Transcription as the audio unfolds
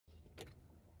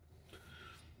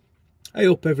Hey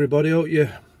up everybody, hope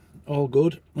you're all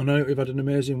good. I know you've had an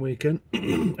amazing weekend.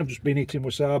 I've just been eating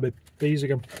wasabi peas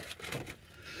again.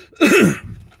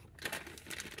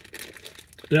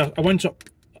 Yeah, I went up,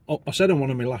 I said on one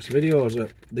of my last videos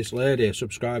that this lady, a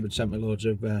subscriber, had sent me loads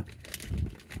of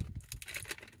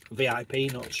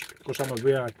VIP nuts, because I'm a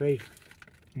VIP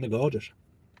and they're gorgeous.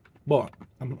 But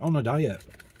I'm on a diet.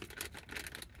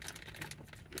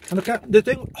 And I can't, the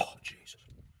thing, oh Jesus.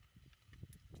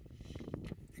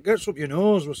 It gets up your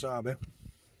nose, wasabi.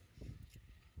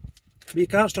 But you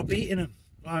can't stop eating them.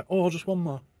 Like, oh, just one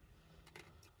more.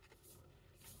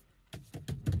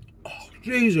 Oh,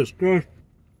 Jesus Christ.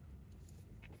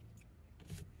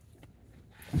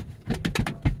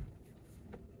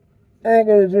 I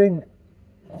got a drink.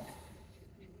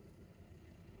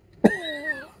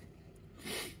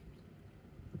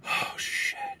 Oh,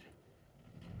 shit.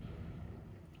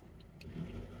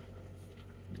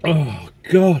 Oh,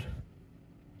 God.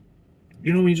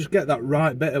 You know when you just get that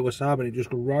right bit of wasabi and it just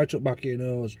goes right up back of your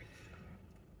nose.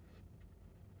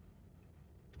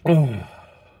 Oh.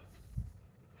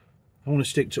 I want to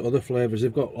stick to other flavours.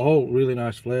 They've got all really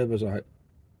nice flavours like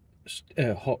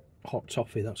hot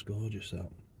toffee. That's gorgeous, that.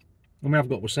 I mean, I've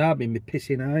got wasabi in my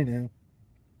pissing eye now.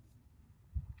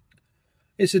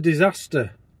 It's a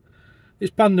disaster. It's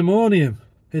pandemonium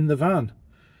in the van.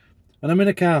 And I'm in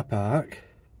a car park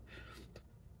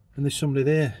and there's somebody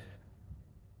there.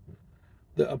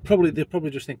 They'll probably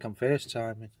just think I'm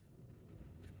FaceTiming.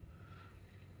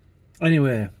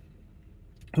 Anyway,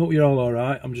 hope you're all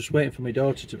alright. I'm just waiting for my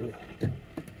daughter to...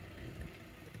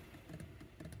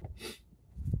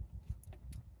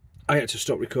 I had to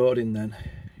stop recording then,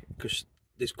 because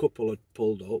this couple had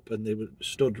pulled up and they were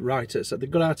stood right at... They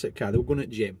got out of the car, they were going at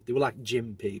gym. They were like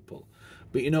gym people.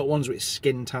 But you know, ones with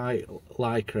skin tight,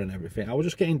 lycra and everything. I was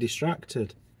just getting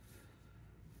distracted.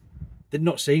 They'd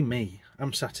not seen me.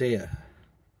 I'm sat here.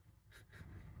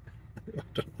 I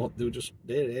don't know what, they were just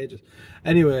there ages.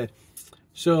 Anyway,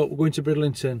 so we're going to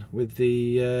Bridlington with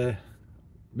the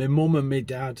my mum and my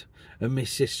dad and my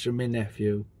sister and my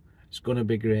nephew. It's going to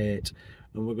be great.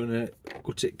 And we're going to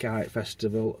go to Kite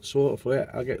Festival. So hopefully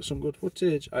I'll get some good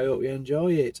footage. I hope you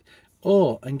enjoy it.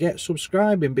 Oh, and get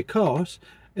subscribing, because,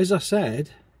 as I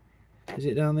said, is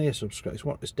it down there? Subscribe.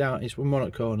 It's down. It's one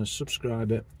at corners.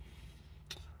 Subscribe it.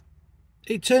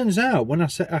 It turns out, when I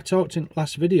talked in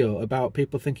last video about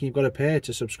people thinking you've got to pay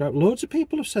to subscribe, loads of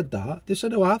people have said that. They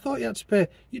said, oh, I thought you had to pay.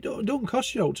 You don't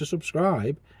cost you out to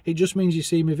subscribe. It just means you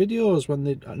see my videos when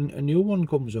a new one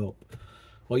comes up,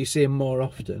 or you see them more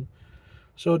often.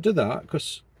 So do that,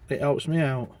 because it helps me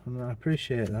out, and I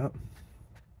appreciate that.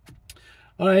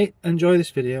 Alright, enjoy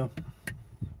this video.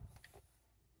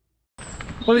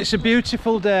 Well, it's a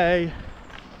beautiful day,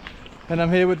 and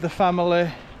I'm here with the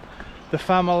family. The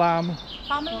famalam.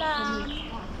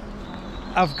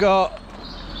 I've got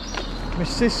my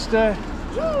sister,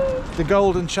 the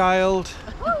golden child,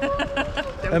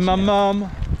 and my mum.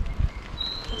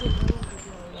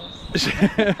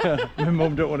 My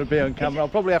mum don't want to be on camera. I'll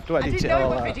probably have to edit it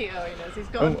all out. I didn't know what video he is. He's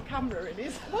got a camera in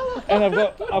his. And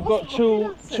I've got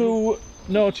two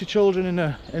naughty children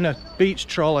in a beach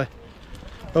trolley.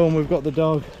 Oh, and we've got the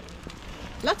dog.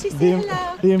 Lottie, say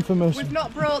hello. The infamous... We've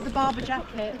not brought the Barber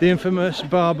jacket. The infamous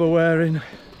Barber wearing.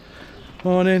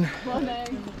 Morning.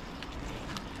 Morning.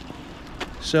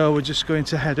 So we're just going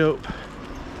to head up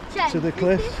to the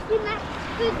cliff. Is this your next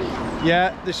video?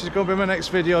 Yeah, this is going to be my next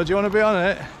video. Do you want to be on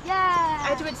it? Yeah.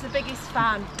 Edward's the biggest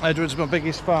fan. Edward's my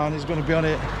biggest fan. He's going to be on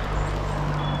it.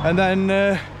 And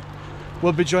then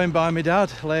we'll be joined by my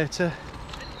dad later.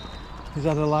 He's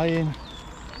had a lie-in.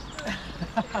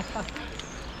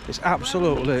 It's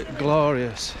absolutely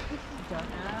glorious.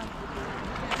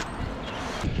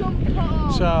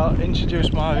 So I'll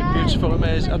introduce my beautiful,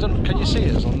 amazing... I don't. Can you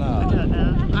see us on that? I don't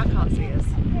know. I can't see us.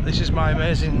 This is my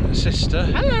amazing sister.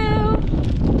 Hello.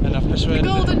 And I've persuaded... The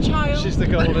golden child. She's the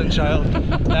golden child.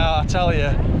 Now I tell you,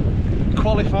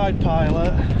 qualified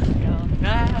pilot,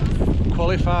 Yes.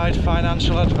 qualified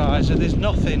financial advisor. There's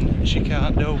nothing she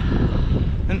can't do.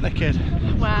 Isn't the kid?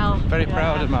 Well. Very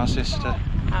proud of my sister.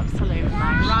 Absolutely.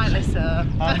 Rightly so.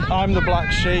 I'm the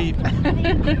black sheep.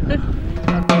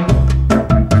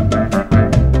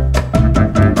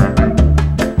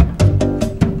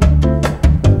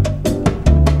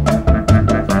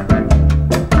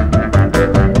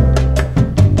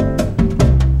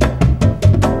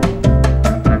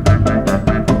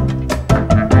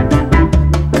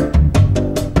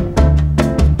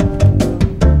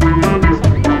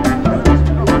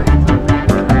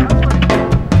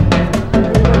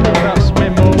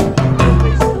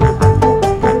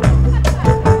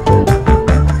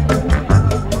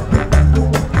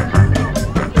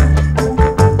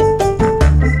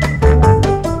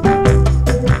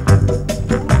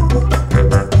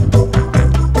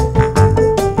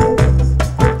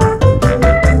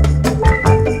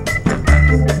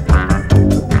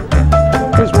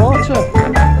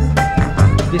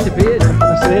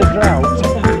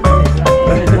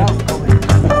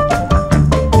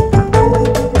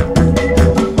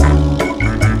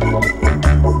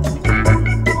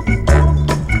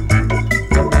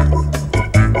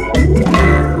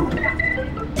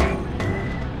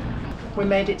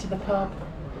 made it to the pub.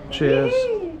 Cheers.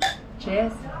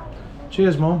 Cheers.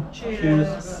 Cheers, Mum.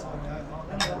 Cheers.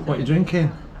 What are you drinking?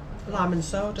 Lime and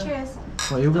soda. Cheers.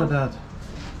 What you got, Dad?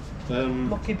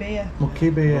 Mucky beer. Mucky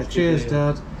beer. Cheers,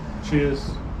 Dad.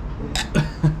 Cheers.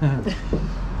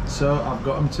 So I've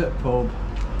got him to the pub.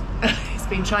 He's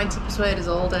been trying to persuade us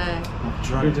all day. I've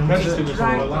dragged him Registered to us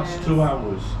for the last 2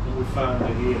 hours and we found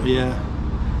it here.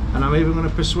 Yeah. And I'm even going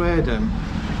to persuade him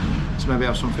to maybe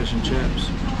have some fish and chips.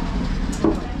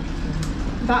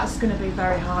 That's going to be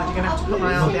very hard. You're going to have to put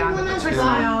my arm behind the twist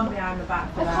my arm behind the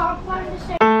back for that.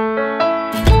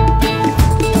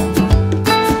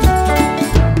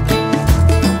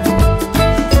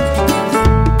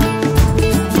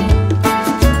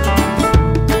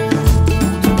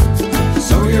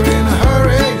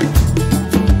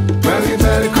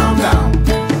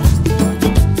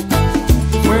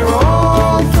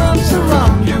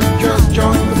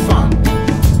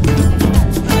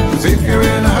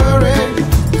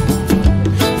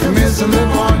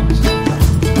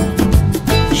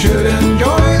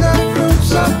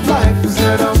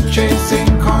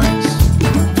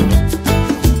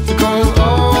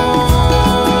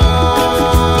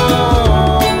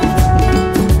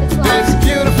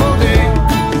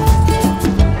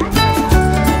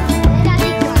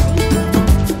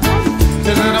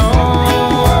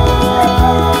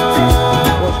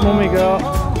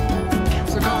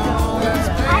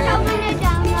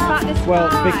 Well,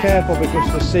 be careful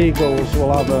because the seagulls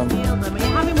will have them. Are you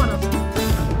having one of them?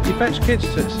 You fetch kids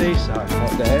to the seaside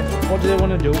that day. What do they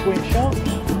want to do? Go in shops?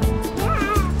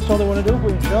 That's all they want to do, go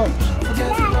in shops.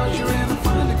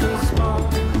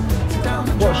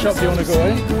 What shop do you want to go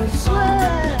in?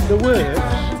 The Works?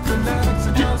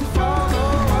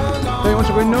 Do you want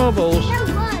to go in Nobles? You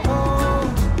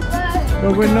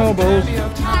want to go in Nobles?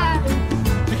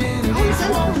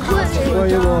 Where are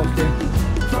you walking?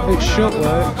 It's shut,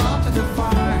 Works.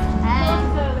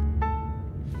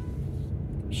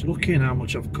 Just looking how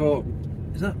much I've caught.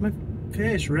 Is that my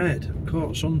face red? I've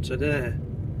caught some today.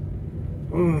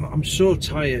 Oh, I'm so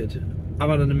tired. I've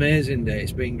had an amazing day,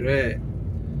 it's been great.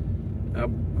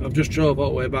 I've just drove all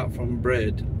the way back from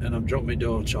Brid and I've dropped my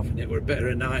daughter off and it were a bit of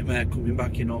a nightmare coming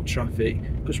back in all traffic.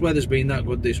 Because weather's been that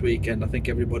good this weekend, I think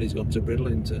everybody's gone to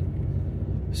Bridlington.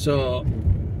 So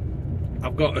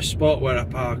I've got a spot where I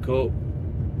park up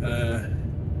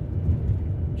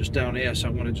just down here, so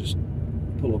I'm going to just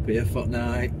pull up here for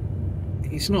tonight.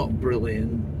 It's not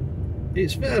brilliant,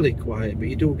 it's fairly quiet, but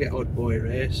you do get odd boy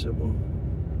racer, but I'm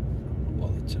not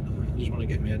bothered tonight. I just want to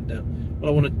get my head down. Well,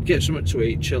 I want to get something to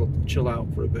eat, chill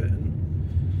out for a bit and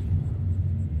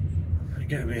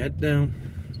get my head down.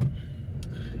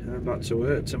 And I'm back to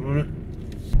work tomorrow.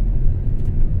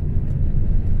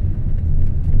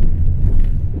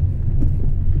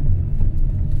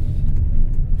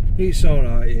 It's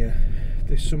alright here.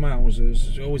 There's some houses,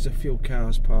 there's always a few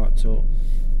cars parked up.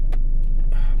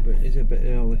 But it's a bit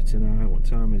early tonight. What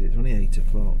time is it? It's only 8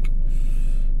 o'clock.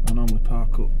 I normally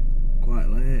park up quite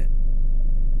late.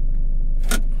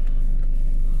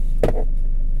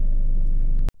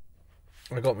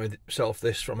 I got myself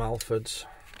this from Alfred's.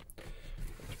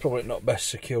 It's probably not best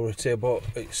security, but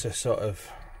it's a sort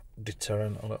of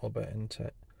deterrent a little bit, isn't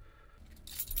it?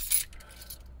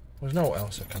 There's no what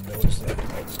else I can do, is there?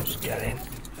 Let's just get in.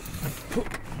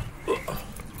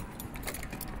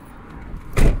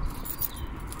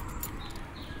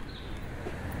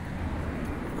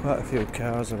 Quite a few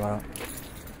cars about.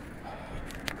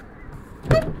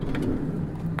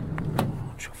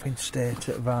 Chuffing state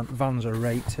at vans are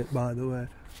rated, by the way.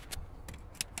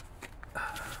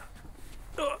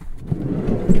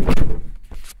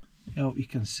 I hope you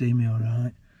can see me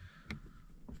alright.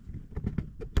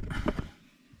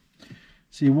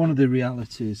 See, one of the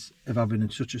realities of having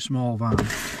such a small van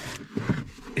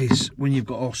is when you've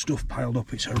got all stuff piled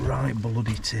up, it's a right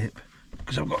bloody tip.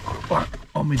 Because I've got like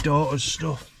all my daughter's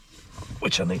stuff,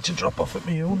 which I need to drop off at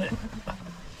my unit.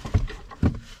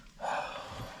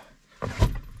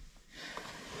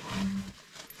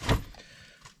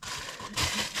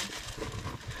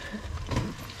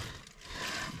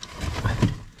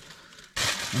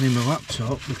 I need my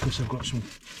laptop because I've got some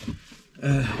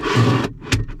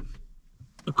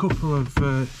a couple of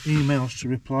emails to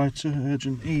reply to,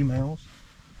 urgent emails.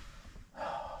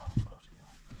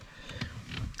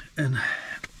 And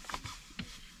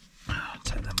I'll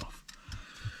take them off.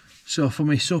 So for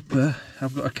my supper,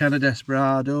 I've got a can of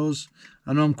Desperados.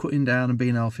 I know I'm cutting down and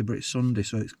being healthy, but it's Sunday,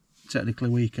 so it's technically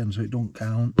weekend, so it don't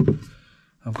count.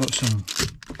 I've got some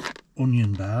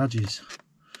onion barges.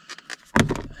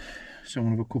 So I'm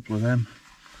going to have a couple of them.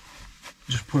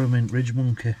 Just put them in Ridge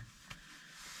Monkey.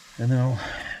 And then I'll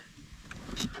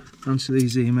answer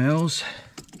these emails.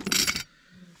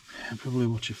 I'll probably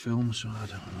watch a film, so I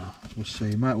don't know. We'll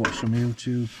see. Might watch some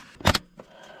YouTube.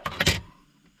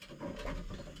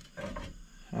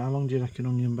 How long do you reckon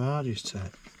onion barges take?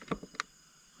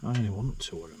 I only want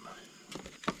 2 of them.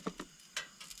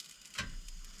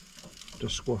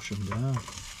 Just squash them down.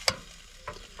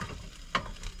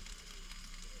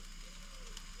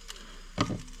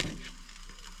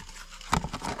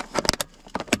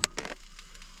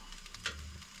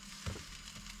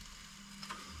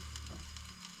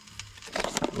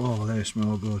 Oh, they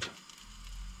smell good.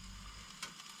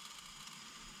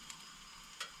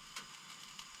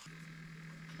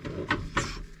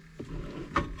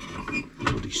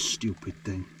 Bloody stupid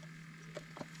thing.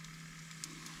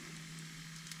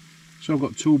 So I've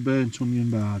got 2 burnt onion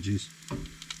barges.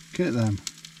 Look at them.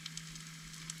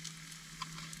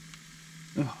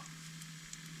 Oh.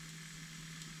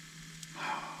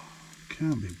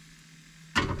 Can't be.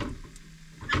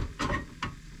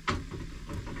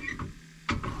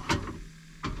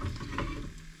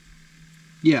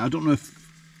 Yeah, I don't know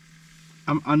if...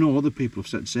 I know other people have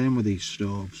said the same with these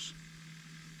stoves.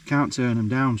 Can't turn them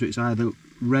down, so it's either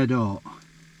red hot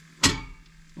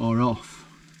or off.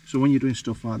 So when you're doing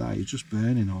stuff like that, you're just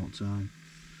burning all the time.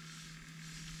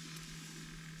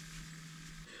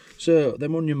 So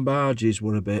them onion barges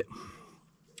were a bit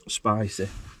spicy,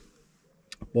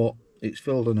 but it's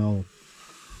filled and all.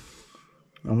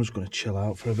 I'm just going to chill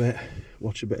out for a bit,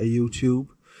 watch a bit of YouTube.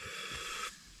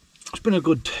 It's been a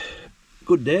good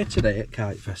day today at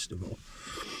Kite Festival.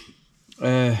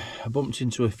 I bumped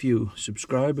into a few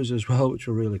subscribers as well, which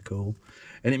were really cool,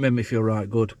 and it made me feel right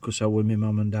good because I was with my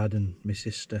mum and dad and my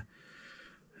sister.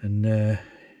 And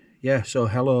yeah, so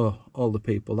hello all the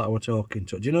people that I were talking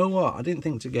to. Do you know what? I didn't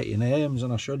think to get your names,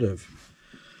 and I should have.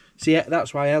 See,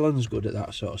 that's why Ellen's good at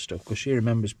that sort of stuff, because she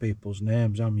remembers people's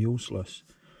names. I'm useless.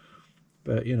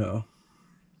 But you know,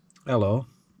 hello.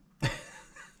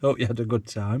 Hope you had a good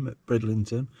time at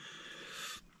Bridlington.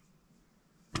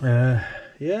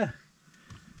 Yeah.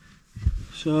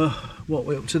 So, what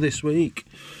we're up to this week?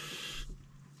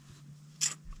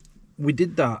 We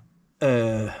did that.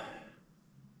 I'll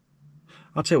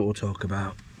tell you what we'll talk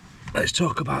about. Let's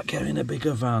talk about getting a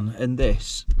bigger van. And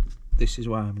this is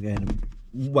why I'm getting...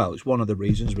 Well, it's one of the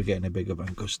reasons we're getting a bigger van.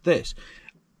 Because this,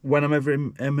 when I'm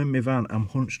in my van, I'm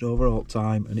hunched over all the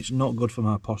time. And it's not good for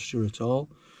my posture at all.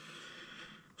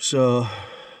 So,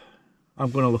 I'm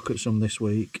going to look at some this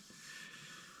week.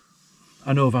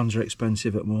 I know vans are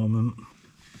expensive at the moment.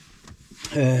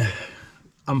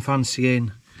 I'm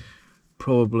fancying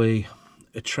probably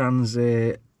a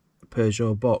Transit,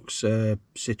 Peugeot Boxer,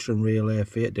 Citroen Relay,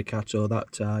 Fiat Ducato,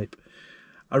 that type.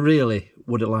 I really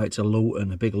would have liked a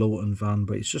Luton, a big Luton van,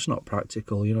 but it's just not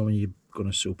practical, you know, when you're going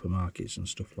to supermarkets and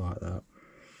stuff like that.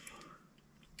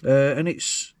 And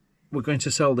we're going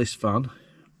to sell this van,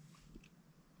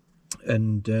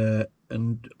 and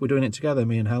we're doing it together,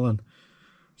 me and Helen.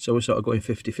 So we're sort of going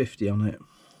 50-50 on it.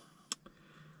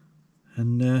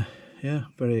 And yeah,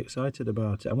 very excited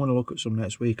about it. I want to look at some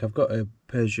next week. I've got a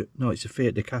Peugeot, no, it's a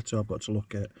Fiat Ducato I've got to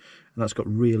look at. And that's got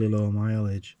really low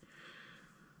mileage.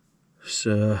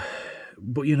 So,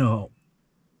 but you know,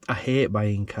 I hate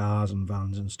buying cars and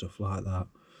vans and stuff like that.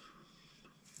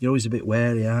 You're always a bit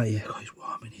wary, aren't you? Oh, it's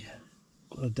warm in here.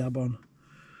 Got a dab on.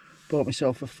 Bought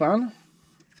myself a fan.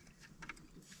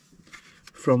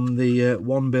 From the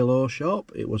One Below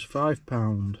shop. It was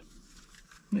 £5.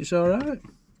 It's alright.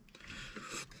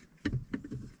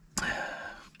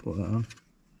 Put that on.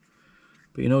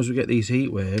 But you know, as we get these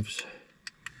heat waves,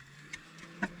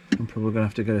 I'm probably going to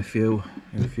have to get a few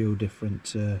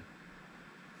different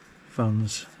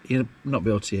fans. You'll not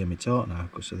be able to hear me talk now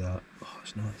because of that. Oh,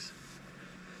 it's nice.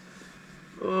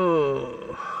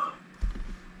 Oh.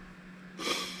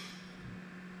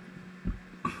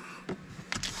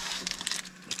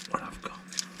 What I've got.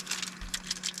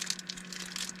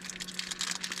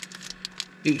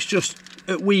 It's just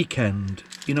at weekend,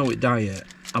 you know, with diet,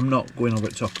 I'm not going over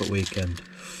the top at weekend.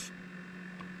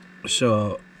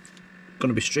 So, going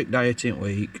to be strict dieting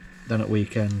week, then at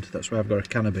weekend, that's why I've got a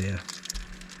can of beer.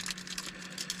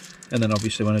 And then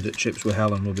obviously when I do trips with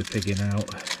Helen, we'll be pigging out.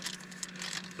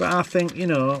 But I think, you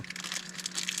know,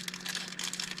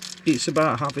 it's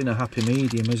about having a happy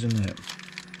medium, isn't it?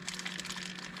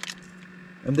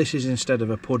 And this is instead of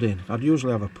a pudding. I'd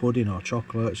usually have a pudding or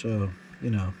chocolate, so, you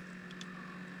know.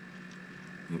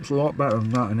 It's a lot better than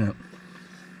that, isn't it?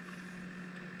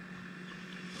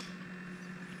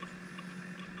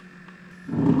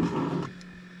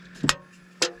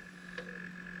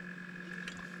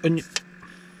 And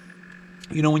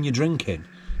you know when you're drinking,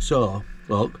 so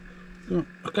look,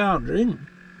 I can't drink.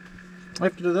 I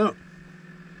have to do that.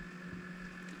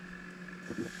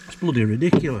 It's bloody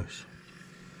ridiculous.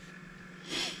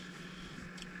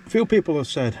 A few people have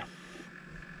said,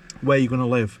 where are you going to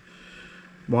live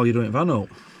while you're doing van up?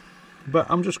 But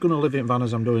I'm just going to live in van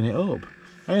as I'm doing it up.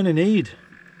 I only need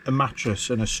a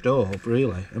mattress and a stove,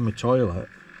 really, and my toilet,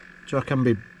 so I can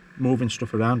be moving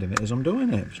stuff around in it as I'm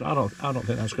doing it. So I don't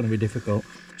think that's going to be difficult,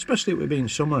 especially with it being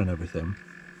summer and everything.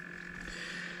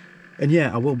 And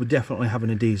yeah, I will be definitely having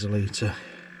a diesel heater.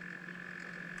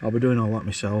 I'll be doing all that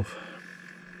myself.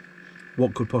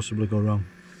 What could possibly go wrong?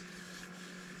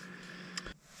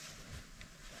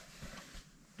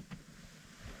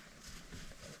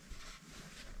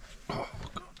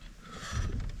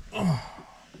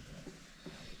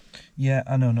 Yeah,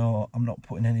 I don't know, I'm not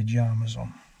putting any pyjamas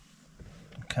on.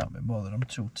 I can't be bothered, I'm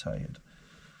too tired.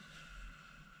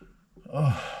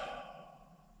 Oh,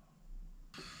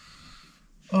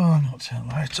 not turn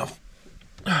lights off.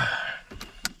 Oh,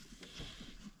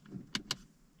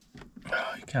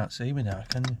 you can't see me now,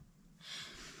 can you?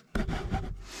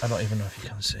 I don't even know if you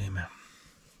can see me.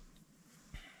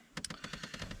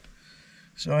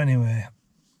 So anyway,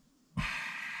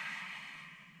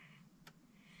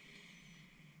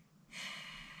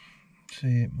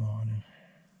 see it morning.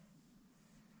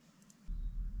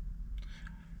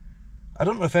 I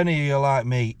don't know if any of you are like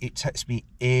me, it takes me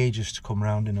ages to come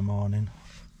round in the morning.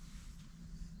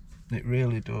 It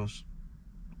really does.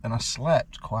 And I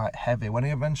slept quite heavy. When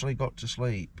I eventually got to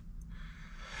sleep,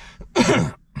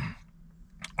 I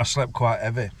slept quite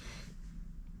heavy.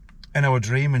 And I was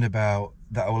dreaming about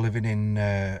that I was living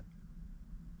in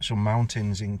some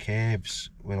mountains in caves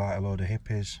with like a load of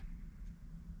hippies.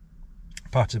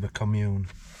 Part of a commune.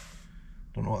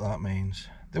 Don't know what that means.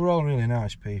 They were all really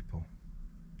nice people.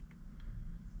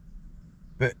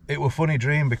 But it was a funny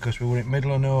dream because we were in the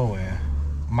middle of nowhere,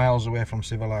 miles away from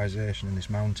civilization in this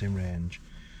mountain range.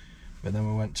 But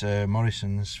then we went to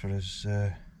Morrison's for us.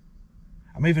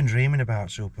 I'm even dreaming about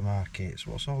supermarkets.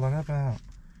 What's all that about?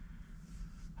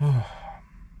 Oh.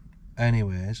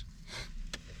 Anyways,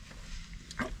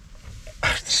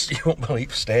 you won't believe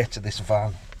the state of this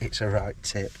van. It's a right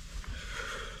tip.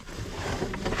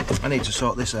 I need to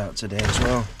sort this out today as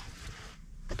well.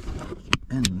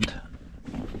 And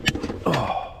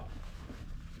oh,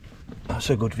 that's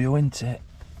a good view, isn't it?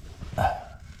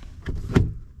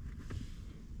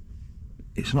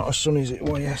 It's not as sunny as it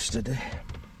was yesterday.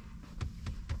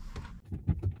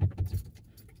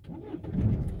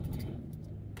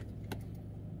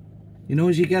 You know,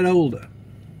 as you get older,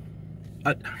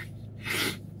 oh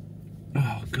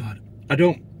God, I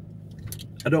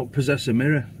don't possess a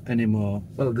mirror anymore.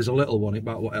 Well, there's a little one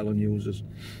about what Ellen uses.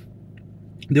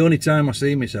 The only time I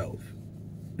see myself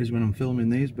is when I'm filming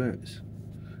these bits.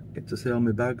 Get to see all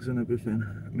my bags and everything,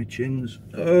 my chins.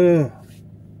 Oh.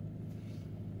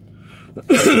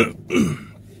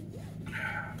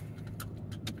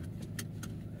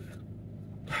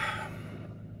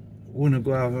 We're gonna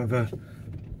go out and have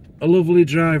a lovely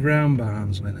drive round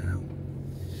Barnsley now.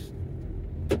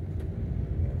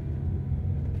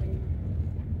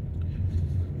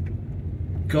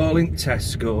 Calling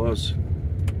Tesco's.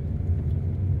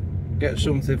 Get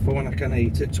something for when I can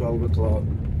eat at 12 o'clock.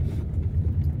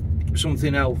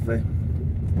 Something healthy.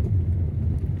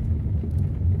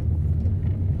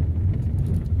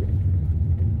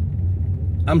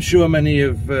 I'm sure many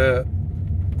of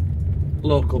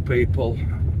local people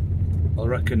will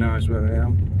recognise where I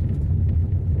am.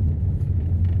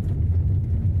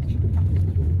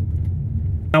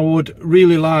 I would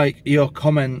really like your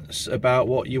comments about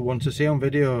what you want to see on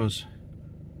videos.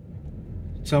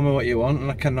 Tell me what you want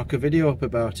and I can knock a video up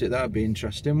about it. That'd be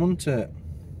interesting, wouldn't it?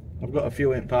 I've got a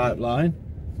few in pipeline,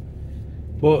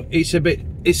 but it's a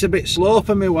bit slow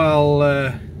for me while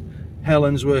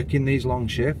Helen's working these long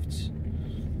shifts.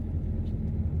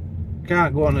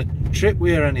 Can't go on a trip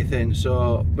with her or anything,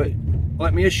 so but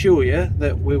let me assure you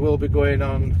that we will be going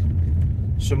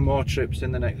on some more trips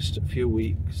in the next few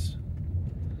weeks.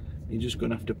 You're just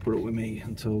gonna have to put up with me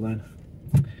until then.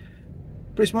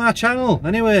 But it's my channel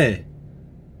anyway.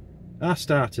 I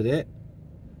started it,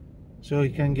 so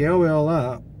you can get away with all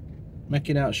that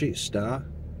making out shit star.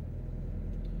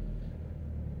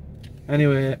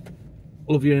 Anyway,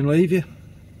 love you and leave you.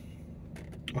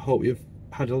 I hope you've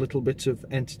had a little bit of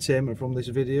entertainment from this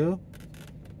video,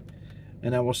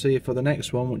 and I will see you for the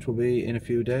next one, which will be in a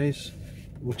few days,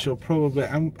 which will probably,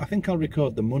 I think I'll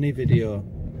record the money video,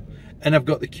 and I've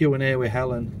got the Q&A with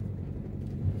Helen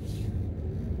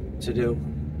to do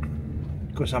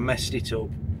because I messed it up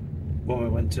when we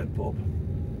went to the pub.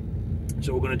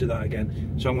 So we're going to do that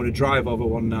again. So I'm going to drive over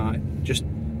one night. Just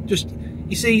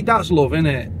you see, that's love,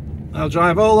 innit? I'll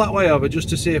drive all that way over just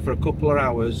to see her for a couple of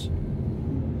hours.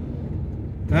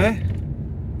 Eh?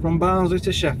 From Barnsley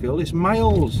to Sheffield, it's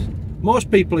miles.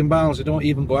 Most people in Barnsley don't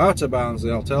even go out of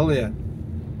Barnsley, I'll tell you.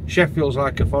 Sheffield's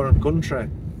like a foreign country.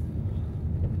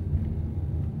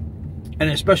 And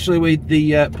especially with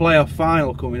the playoff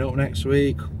final coming up next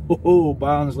week. Oh,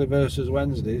 Barnsley versus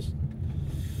Wednesdays.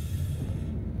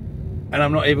 And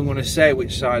I'm not even going to say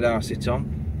which side I sit on,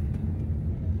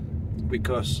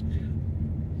 because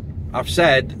I've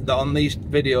said that on these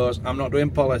videos I'm not doing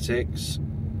politics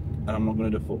and I'm not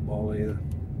going to do football either.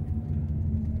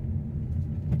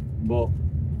 But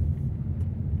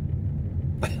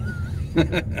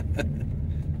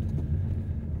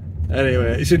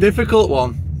anyway, it's a difficult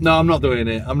one. No, I'm not doing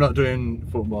it. I'm not doing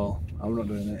football. I'm not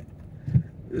doing it.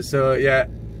 So yeah,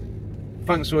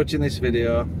 thanks for watching this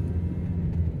video,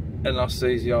 and I'll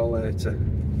see you all later.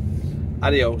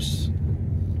 Adios.